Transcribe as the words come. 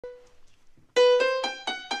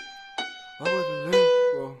Why would it limp?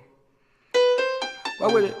 Whoa. Why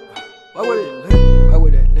would it? Why would it limp? Why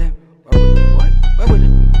would it limp? Why would it what? Why would it?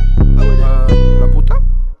 Why would it? La puta?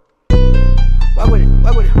 Why would it?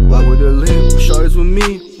 Why would it? Why would it limp? Shorties with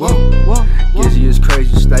me. Whoa, whoa. Gizzie is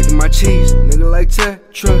crazy, stacking my cheese. Nigga like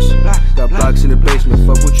Tetris. Got blocks in the basement.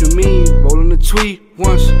 Fuck what you mean? Rolling the tweet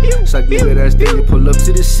once. It's like nigga that's daily. Pull up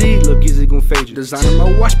to the seat. Look, Gizzie gon' fade you. Designing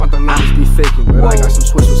my watch, but the lines be faking. But I got some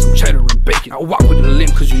Swiss with some cheddar and bacon. I walk with a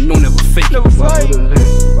limp, cause you know never fake it. Why would it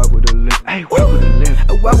limp? Why would it limp? Hey, why would it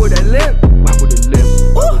limp? Why would that limp? Why would it limp?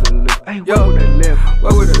 Why would it limp? Hey, why would that limp?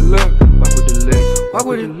 Why would it limp? Why would it limp? Why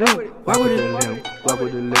would it limp? Why would it limp? Why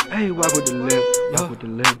would it limp? Hey, why would it limp? Why would it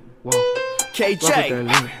limp? Whoa. KJ,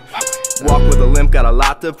 walk with a limp, got a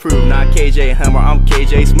lot to prove. Not KJ Hammer, I'm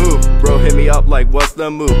KJ Smoove. Bro hit me up like, what's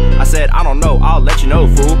the move? I said, I don't know, I'll let you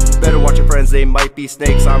know, fool. Better watch your friends, they might be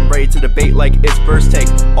snakes. I'm ready to debate like it's first take.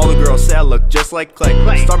 All the girls say I look just like Clay.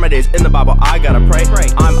 Start my days in the Bible, I gotta pray.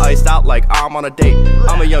 I'm iced out like I'm on a date.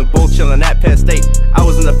 I'm a young bull chillin' at Penn State. I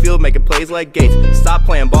was in the field making plays like Gates. Stop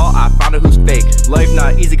playing ball, I found out who's fake. Life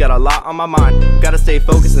not easy, got a lot on my mind. Gotta stay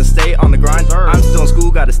focused and stay on the grind. I'm still in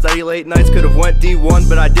school, gotta study late nights. Could've went D1,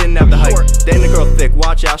 but I didn't have the height. Dang, the girl thick,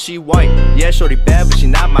 watch out, she white. Yeah, shorty bad, but she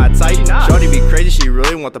not my type. Shorty be crazy, she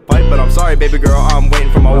really want the pipe. But I'm sorry, baby girl, I'm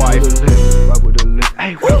waiting for my wife. Why would it limp?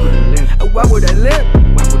 Hey, why would it limp? Why would that limp?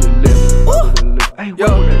 Why would it limp? Why would it limp? Hey, why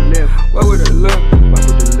would it limp? Why would it limp? Why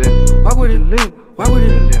would it limp? Why would it limp?